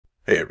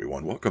Hey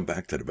everyone, welcome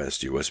back to the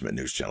best U.S.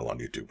 news channel on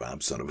YouTube. I'm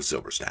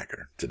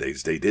Sonofasilverstacker.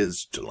 Today's date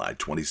is July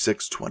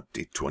 26,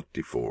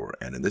 2024,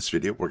 and in this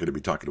video we're going to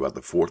be talking about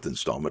the fourth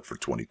installment for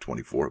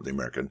 2024 of the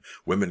American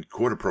Women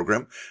Quarter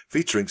Program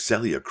featuring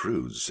Celia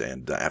Cruz,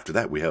 and after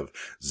that we have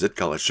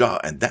Zitkala Shah,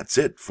 and that's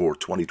it for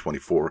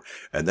 2024,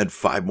 and then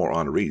 5 more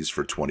honorees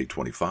for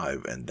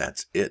 2025, and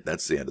that's it.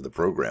 That's the end of the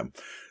program.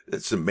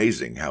 It's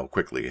amazing how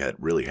quickly it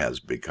really has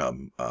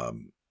become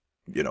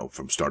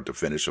from start to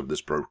finish of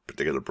this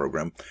particular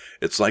program.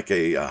 It's like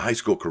a high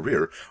school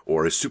career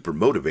or a super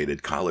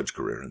motivated college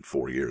career in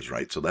 4 years,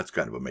 right? So that's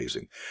kind of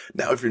amazing.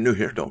 Now, if you're new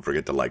here, don't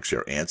forget to like,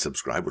 share, and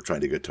subscribe. We're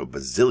trying to get to a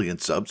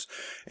bazillion subs,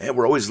 and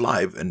we're always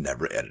live and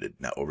never edited.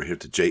 Now, over here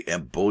to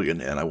JM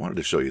Bullion, and I wanted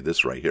to show you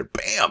this right here.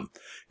 Bam!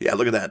 Yeah,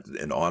 look at that.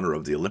 In honor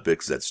of the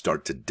Olympics that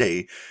start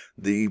today,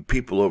 the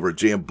people over at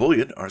JM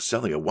Bullion are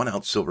selling a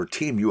 1-ounce silver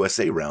Team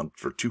USA round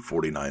for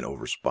 $249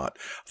 over spot.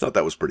 I thought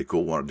that was pretty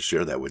cool. Wanted to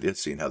share that with you,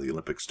 seeing how the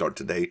Olympics start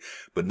today.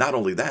 But not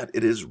only that,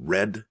 it is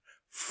Red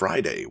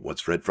Friday.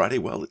 What's Red Friday?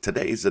 Well,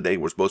 today's the day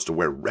we're supposed to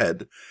wear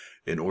red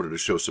in order to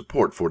show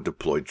support for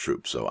deployed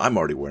troops. So I'm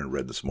already wearing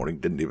red this morning.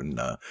 Didn't even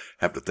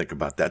have to think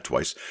about that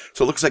twice.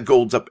 So it looks like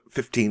gold's up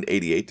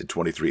 15.88 to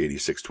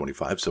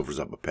 23.86.25. Silver's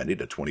up a penny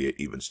to 28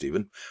 even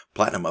Steven.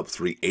 Platinum up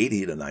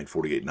 3.80 to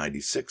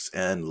 948.96,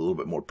 and a little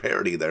bit more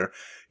parity there.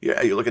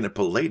 Yeah, you're looking at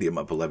palladium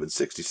up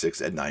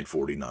 11.66 at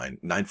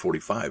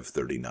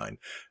 945.39.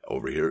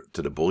 Over here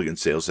to the bullion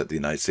sales at the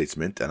United States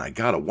Mint, and I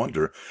gotta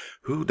wonder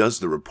who does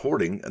the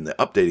reporting and the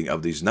updating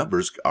of these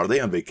numbers. Are they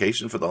on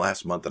vacation for the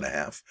last month and a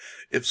half?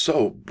 If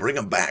so, bring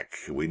them back.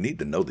 We need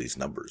to know these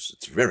numbers.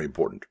 It's very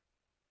important.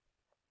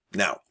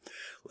 Now,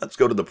 let's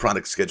go to the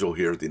product schedule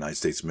here at the United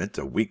States Mint.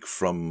 A week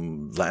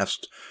from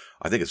last,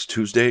 I think it's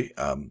Tuesday.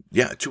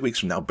 2 weeks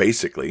from now,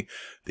 basically,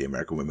 the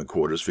American Women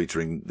Quarters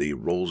featuring the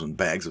rolls and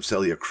bags of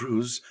Celia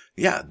Cruz.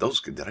 Yeah,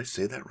 did I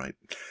say that right?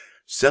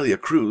 Celia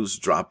Cruz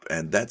drop,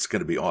 and that's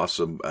going to be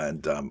awesome.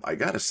 And I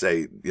got to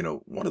say,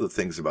 one of the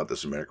things about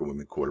this American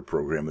Women Quarter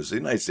program is the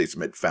United States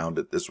Mint found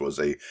that this was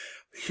a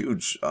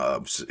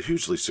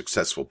hugely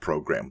successful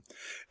program,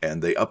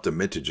 and they upped the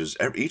mintages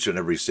each and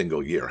every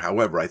single year.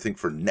 However, I think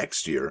for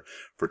next year,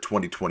 for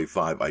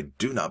 2025, I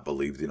do not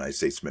believe the United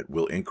States Mint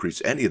will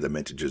increase any of the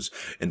mintages.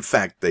 In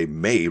fact, they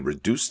may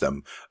reduce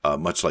them,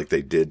 much like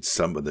they did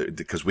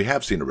because we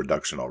have seen a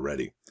reduction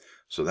already.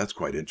 So that's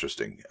quite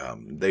interesting.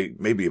 They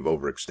maybe have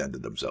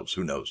overextended themselves.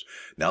 Who knows?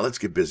 Now let's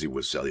get busy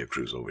with Celia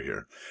Cruz over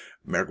here.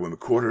 American Women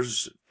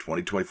Quarters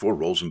 2024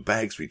 rolls and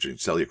bags featuring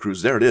Celia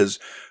Cruz. There it is.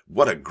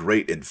 What a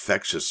great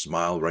infectious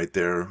smile right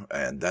there.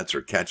 And that's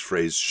her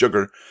catchphrase,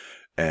 sugar.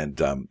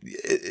 And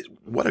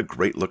what a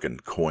great looking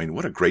coin.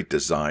 What a great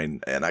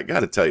design. And I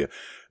got to tell you,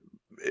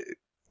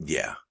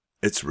 yeah.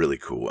 It's really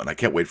cool, and I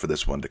can't wait for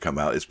this one to come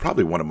out. It's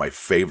probably one of my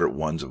favorite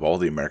ones of all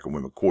the American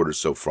Women Quarters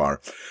so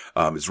far.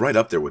 It's right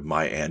up there with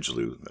Maya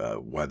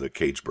Angelou, While the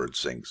Cage Bird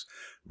Sings.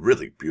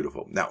 Really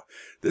beautiful. Now,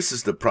 this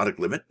is the product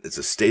limit. It's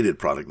a stated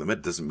product limit.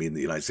 It doesn't mean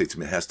the United States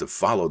Mint has to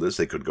follow this.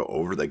 They could go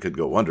over, they could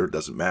go under. It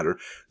doesn't matter.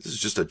 This is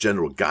just a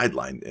general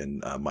guideline in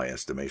my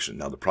estimation.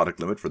 Now, the product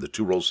limit for the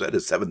 2-roll set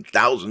is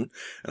 7,000,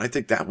 and I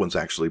think that one's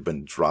actually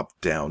been dropped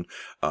down.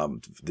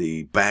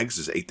 The bags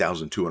is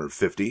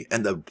 8,250,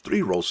 and the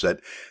 3-roll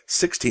set,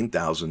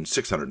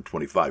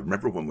 16,625.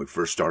 Remember when we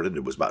first started,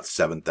 it was about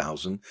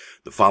 7,000.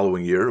 The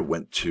following year, it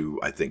went to,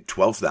 I think,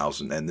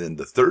 12,000, and then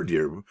the third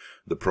year,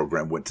 the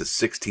program went to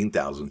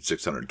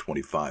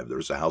 16,625. There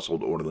was a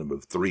household order limit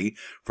of 3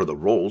 for the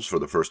rolls for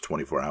the first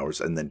 24 hours,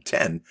 and then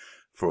 10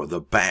 for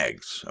the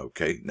bags.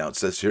 Okay, now it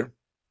says here,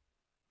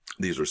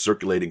 these are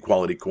circulating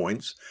quality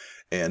coins.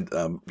 And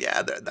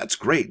that's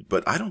great,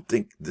 but I don't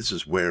think this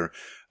is where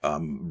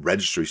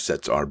registry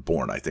sets are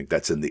born. I think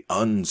that's in the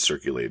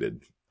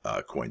uncirculated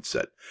coin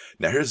set.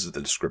 Now here's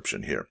the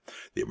description here.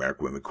 The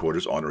American Women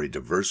Quarters honor a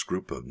diverse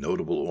group of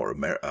notable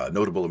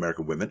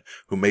American women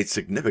who made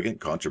significant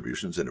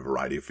contributions in a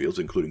variety of fields,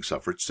 including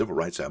suffrage, civil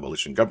rights,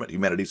 abolition, government,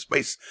 humanities,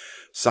 space,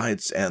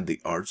 science, and the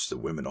arts. The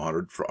women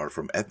honored are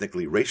from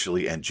ethnically,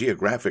 racially, and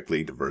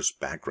geographically diverse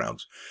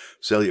backgrounds.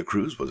 Celia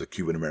Cruz was a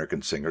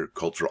Cuban-American singer,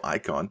 cultural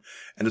icon,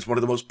 and is one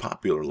of the most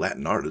popular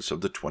Latin artists of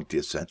the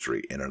 20th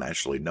century.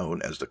 Internationally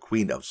known as the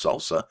Queen of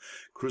Salsa,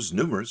 Cruz's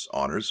numerous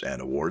honors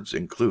and awards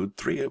include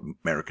 3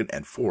 American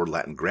and 4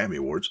 Latin Grammy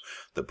Awards,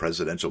 the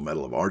Presidential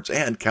Medal of Arts,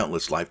 and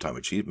countless Lifetime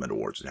Achievement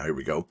Awards. Now here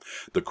we go.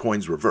 The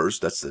coin's reverse,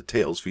 that's the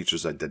tails,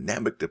 features a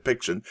dynamic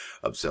depiction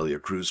of Celia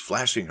Cruz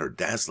flashing her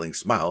dazzling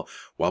smile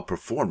while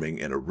performing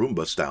in a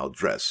Roomba-style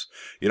dress.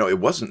 It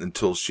wasn't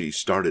until she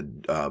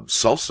started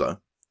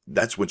salsa,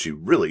 that's when she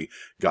really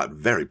got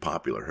very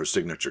popular. Her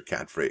signature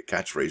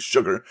catchphrase,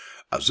 sugar,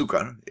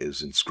 azúcar,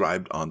 is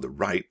inscribed on the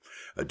right.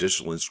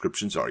 Additional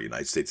inscriptions are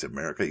United States of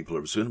America, Equal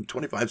Opportunity,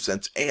 25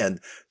 cents,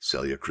 and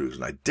Celia Cruz.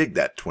 And I dig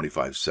that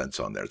 25 cents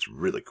on there. It's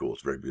really cool.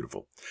 It's very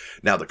beautiful.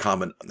 Now, the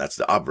common, that's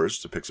the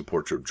obverse, depicts a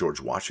portrait of George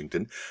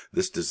Washington.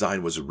 This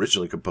design was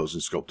originally composed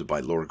and sculpted by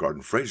Laura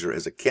Garden Fraser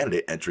as a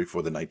candidate entry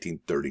for the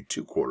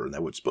 1932 quarter. And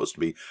that was supposed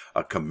to be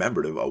a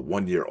commemorative, a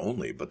 1 year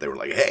only. But they were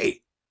like,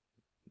 hey,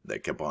 they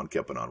kept on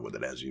with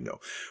it, as you know,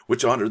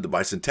 which honored the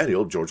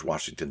bicentennial of George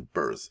Washington's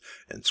birth.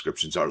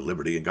 Inscriptions are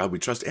Liberty and God We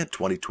Trust and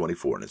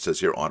 2024. And it says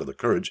here, honor the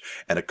courage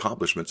and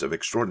accomplishments of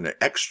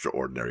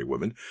extraordinary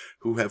women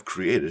who have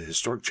created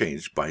historic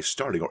change by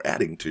starting or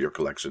adding to your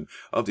collection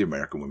of the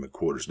American Women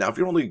Quarters. Now, if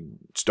you're only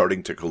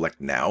starting to collect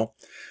now,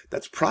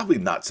 that's probably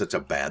not such a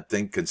bad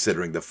thing,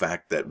 considering the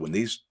fact that when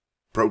these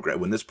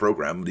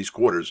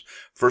quarters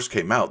first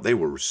came out, they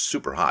were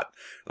super hot.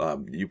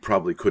 You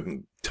probably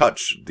couldn't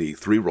touch the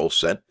 3-roll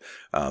set.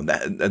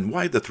 And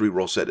why the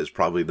 3-roll set is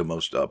probably the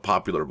most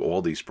popular of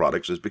all these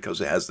products is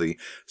because it has the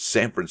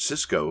San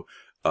Francisco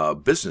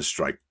business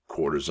strike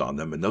quarters on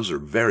them, and those are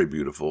very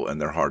beautiful, and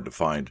they're hard to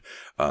find.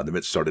 The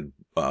Mint started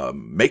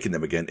making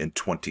them again in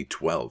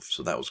 2012,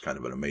 so that was kind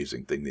of an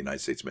amazing thing the United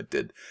States Mint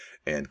did.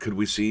 And could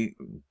we see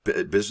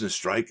business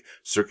strike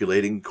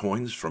circulating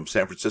coins from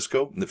San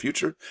Francisco in the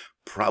future?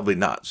 Probably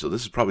not. So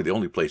this is probably the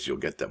only place you'll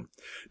get them.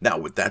 Now,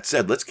 with that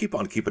said, let's keep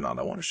on keeping on.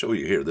 I want to show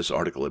you here this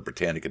article at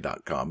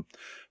Britannica.com.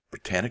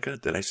 Britannica?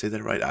 Did I say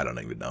that right? I don't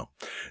even know.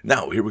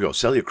 Now, here we go.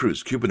 Celia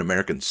Cruz,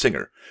 Cuban-American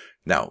singer.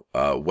 Now,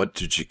 what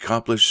did she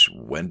accomplish?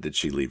 When did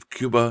she leave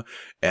Cuba?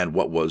 And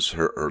what was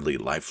her early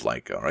life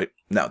like? All right.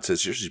 Now, it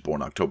says here she's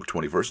born October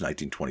 21st,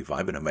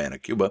 1925 in Havana,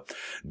 Cuba.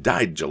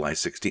 Died July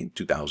 16,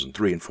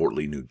 2003 in Fort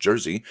Lee, New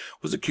Jersey.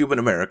 Was a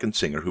Cuban-American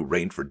singer who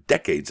reigned for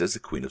decades as the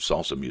queen of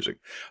salsa music,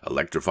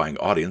 electrifying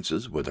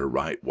audiences with her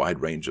wide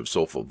range of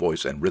soulful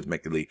voice and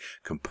rhythmically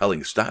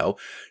compelling style.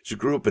 She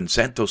grew up in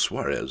Santo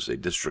Suarez, a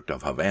district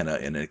of Havana,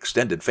 in an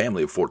extended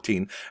family of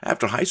 14.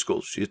 After high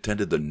school, she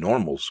attended the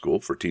Normal School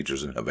for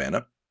Teachers in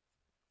Havana,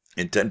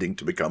 intending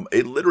to become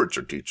a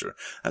literature teacher.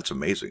 That's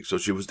amazing. So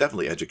she was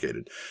definitely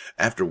educated.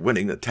 After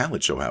winning a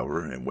talent show,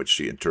 however, in which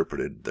she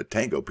interpreted the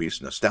tango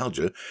piece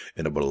Nostalgia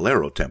in a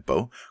bolero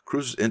tempo,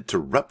 Cruz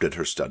interrupted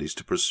her studies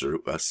to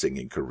pursue a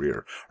singing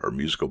career. Her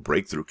musical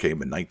breakthrough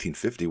came in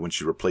 1950 when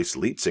she replaced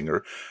lead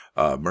singer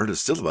Myrna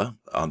Silva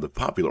on the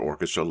popular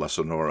orchestra La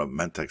Sonora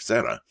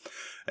Matancera.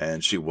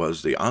 And she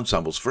was the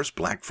ensemble's first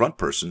black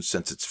frontperson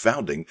since its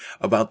founding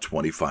about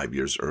 25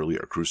 years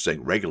earlier. Cruz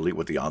sang regularly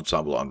with the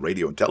ensemble on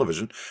radio and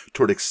television,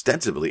 toured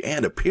extensively,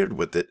 and appeared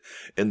with it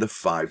in the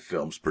 5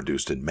 films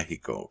produced in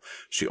Mexico.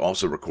 She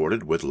also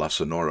recorded with La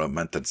Sonora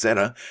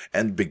Matancera,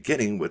 and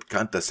beginning with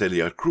Canta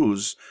Celia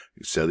Cruz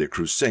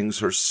Sings,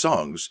 her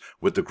songs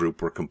with the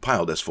group were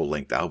compiled as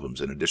full-length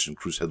albums. In addition,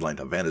 Cruz headlined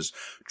Havana's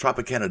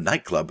Tropicana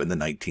nightclub in the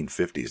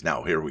 1950s.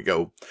 Now, here we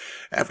go.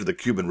 After the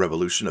Cuban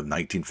Revolution of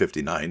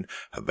 1959,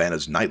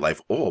 Havana's nightlife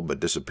all but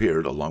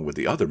disappeared, along with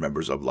the other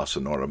members of La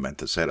Sonora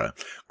Matancera.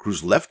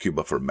 Cruz left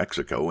Cuba for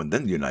Mexico and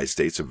then the United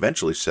States,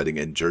 eventually setting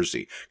in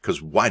Jersey.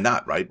 Because why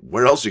not, right?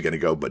 Where else are you going to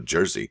go but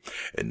Jersey?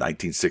 In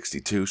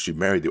 1962, she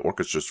married the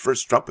orchestra's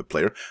first trumpet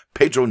player,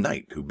 Pedro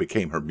Knight, who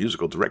became her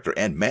musical director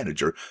and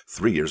manager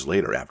 3 years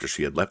later after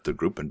she had left the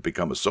group and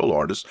become a solo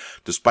artist,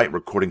 despite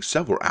recording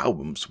several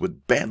albums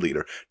with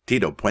bandleader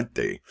Tito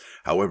Puente.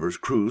 However,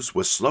 Cruz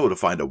was slow to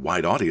find a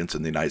wide audience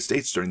in the United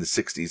States during the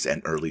 60s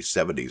and early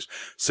 70s.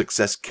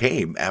 Success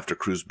came after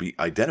Cruz be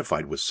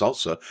identified with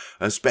salsa,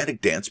 a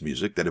Hispanic dance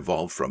music that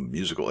evolved from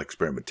musical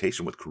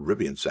experimentation with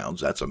Caribbean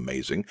sounds. That's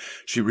amazing.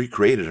 She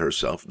recreated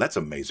herself. That's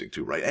amazing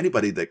too, right?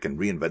 Anybody that can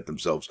reinvent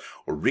themselves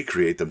or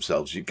recreate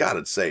themselves, you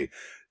gotta say,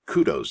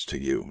 kudos to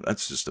you.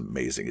 That's just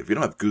amazing. If you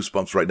don't have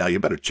goosebumps right now, you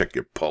better check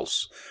your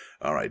pulse.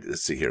 All right,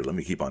 let's see here. Let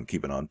me keep on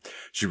keeping on.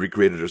 She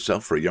recreated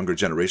herself for a younger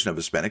generation of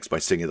Hispanics by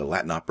singing the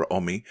Latin opera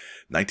Omi,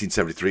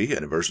 1973,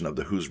 and a version of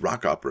the Who's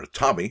rock opera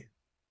Tommy,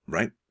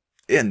 right,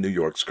 in New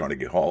York's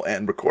Carnegie Hall,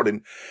 and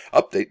recording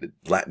updated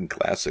Latin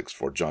classics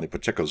for Johnny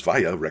Pacheco's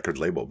Vaya record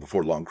label.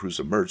 Before long, Cruz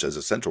emerged as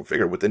a central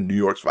figure within New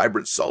York's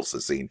vibrant salsa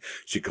scene.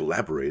 She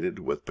collaborated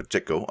with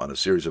Pacheco on a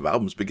series of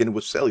albums, beginning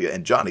with Celia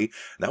and Johnny,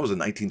 and that was in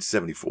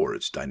 1974.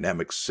 Its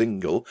dynamic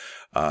single,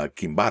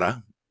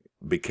 Quimbara,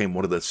 became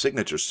one of the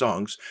signature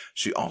songs.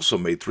 She also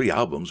made 3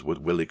 albums with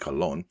Willie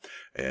Colon,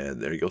 and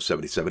there you go,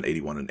 77,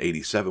 81, and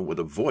 87, with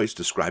a voice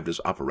described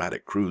as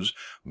operatic. Cruz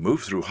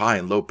moved through high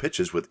and low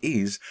pitches with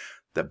ease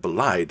that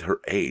belied her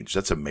age.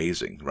 That's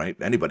amazing, right?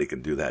 Anybody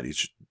can do that.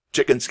 He's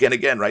chicken skin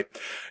again, right?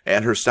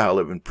 And her style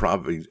of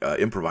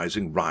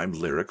improvising rhymed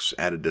lyrics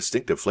added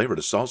distinctive flavor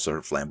to salsa.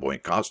 Her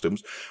flamboyant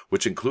costumes,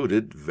 which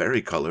included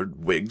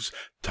vari-colored wigs,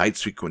 tight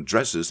sequin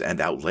dresses,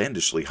 and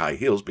outlandishly high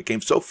heels,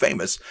 became so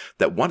famous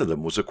that one of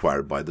them was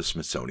acquired by the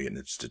Smithsonian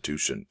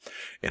Institution.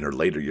 In her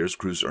later years,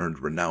 Cruz earned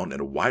renown in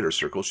a wider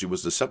circle. She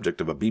was the subject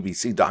of a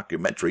BBC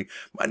documentary,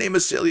 My Name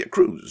is Celia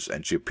Cruz,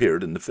 and she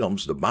appeared in the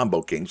films The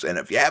Mambo Kings. And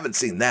if you haven't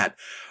seen that,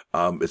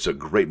 it's a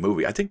great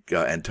movie. I think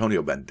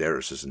Antonio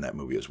Banderas is in that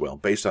movie as well,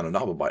 based on a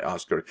novel by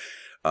Oscar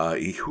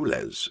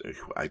Ijules.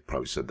 I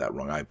probably said that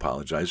wrong. I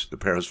apologize. The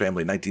Paris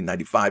Family,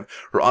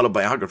 1995. Her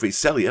autobiography,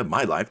 Celia,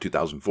 My Life,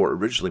 2004,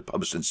 originally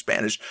published in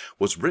Spanish,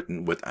 was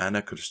written with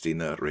Ana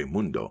Cristina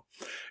Raimundo.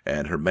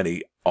 And her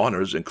many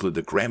honors include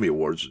the Grammy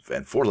Awards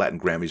and 4 Latin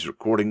Grammys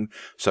recording,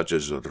 such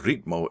as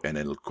Ritmo en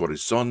el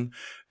Corazón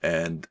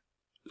and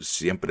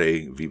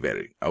siempre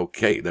vivere.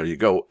 Okay, there you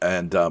go.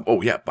 And,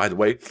 oh yeah, by the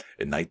way,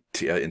 in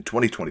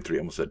 2023, I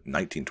almost said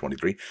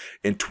 1923,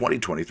 in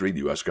 2023, the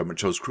U.S. government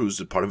chose Cruz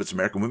as part of its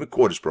American Women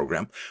Quarters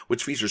program,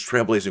 which features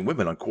trailblazing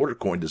women on quarter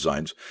coin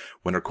designs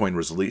when her coin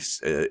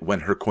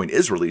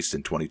is released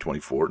in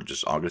 2024,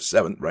 just August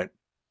 7th, right?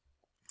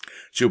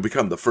 She will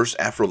become the first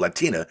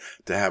Afro-Latina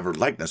to have her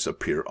likeness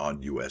appear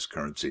on U.S.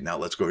 currency. Now,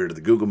 let's go here to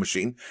the Google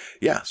machine.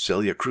 Yeah,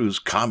 Celia Cruz,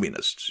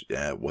 communist.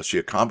 Was she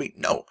a commie?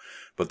 No.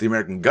 But the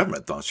American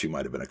government thought she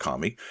might have been a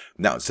commie.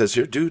 Now, it says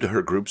here, due to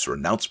her group's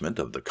renouncement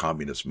of the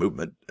communist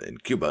movement in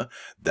Cuba,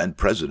 then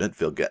President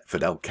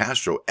Fidel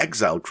Castro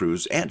exiled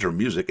Cruz and her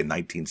music in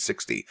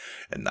 1960.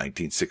 In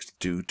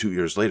 1962, 2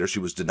 years later, she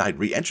was denied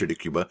re-entry to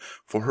Cuba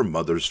for her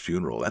mother's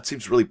funeral. That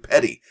seems really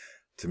petty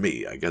to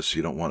me. I guess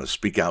you don't want to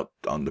speak out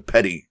on the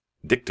petty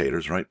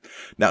dictators, right?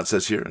 Now it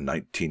says here in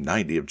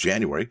 1990 of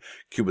January,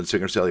 Cuban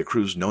singer Celia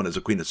Cruz, known as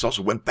the Queen of Salsa,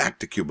 went back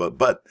to Cuba,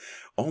 but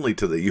only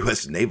to the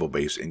U.S. naval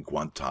base in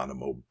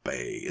Guantanamo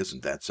Bay.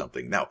 Isn't that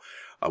something? Now,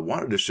 I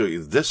wanted to show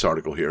you this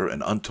article here,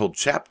 an untold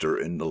chapter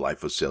in the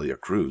life of Celia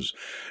Cruz.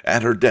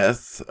 At her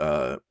death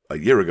a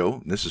year ago,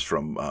 and this is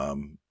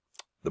from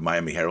the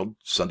Miami Herald,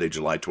 Sunday,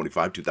 July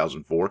 25,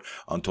 2004,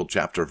 untold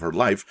chapter of her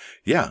life.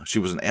 Yeah, she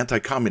was an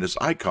anti-communist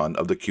icon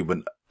of the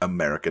Cuban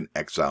American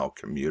exile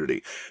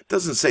community.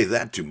 Doesn't say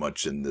that too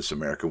much in this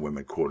American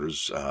Women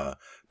Quarters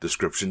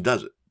description,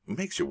 does it?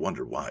 Makes you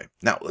wonder why.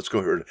 Now, let's go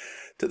here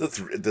to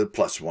the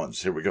plus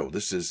ones. Here we go.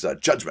 This is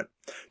judgment.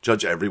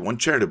 Judge everyone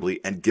charitably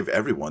and give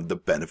everyone the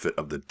benefit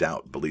of the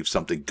doubt. Believe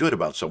something good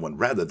about someone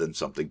rather than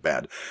something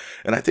bad.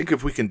 And I think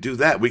if we can do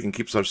that, we can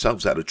keep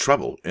ourselves out of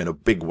trouble in a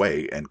big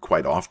way and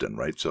quite often,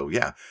 right? So,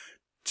 yeah,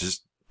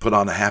 just put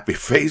on a happy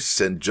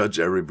face and judge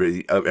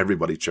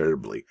everybody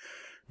charitably.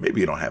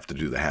 Maybe you don't have to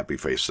do the happy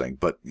face thing,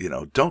 but,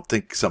 don't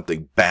think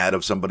something bad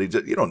of somebody.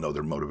 You don't know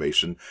their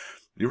motivation.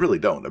 You really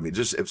don't. I mean,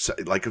 just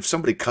if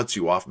somebody cuts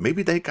you off,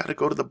 maybe they got to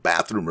go to the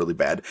bathroom really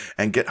bad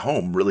and get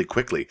home really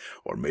quickly.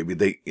 Or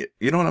maybe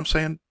you know what I'm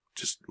saying?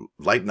 Just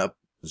lighten up,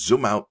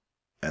 zoom out,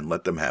 and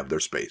let them have their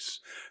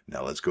space.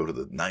 Now let's go to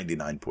the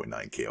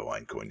 99.9 KOI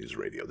and Coin News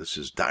Radio. This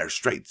is Dire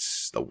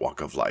Straits, the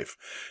walk of life.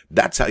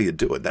 That's how you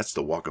do it. That's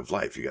the walk of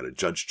life. You got to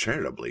judge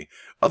charitably.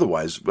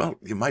 Otherwise, well,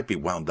 you might be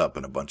wound up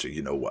in a bunch of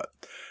you-know-what.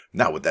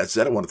 Now, with that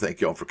said, I want to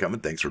thank you all for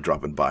coming. Thanks for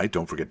dropping by.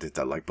 Don't forget to hit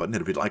that like button.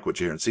 And if you like what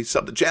you hear and see,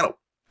 sub the channel.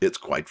 It's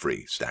quite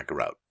free.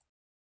 Stacker out.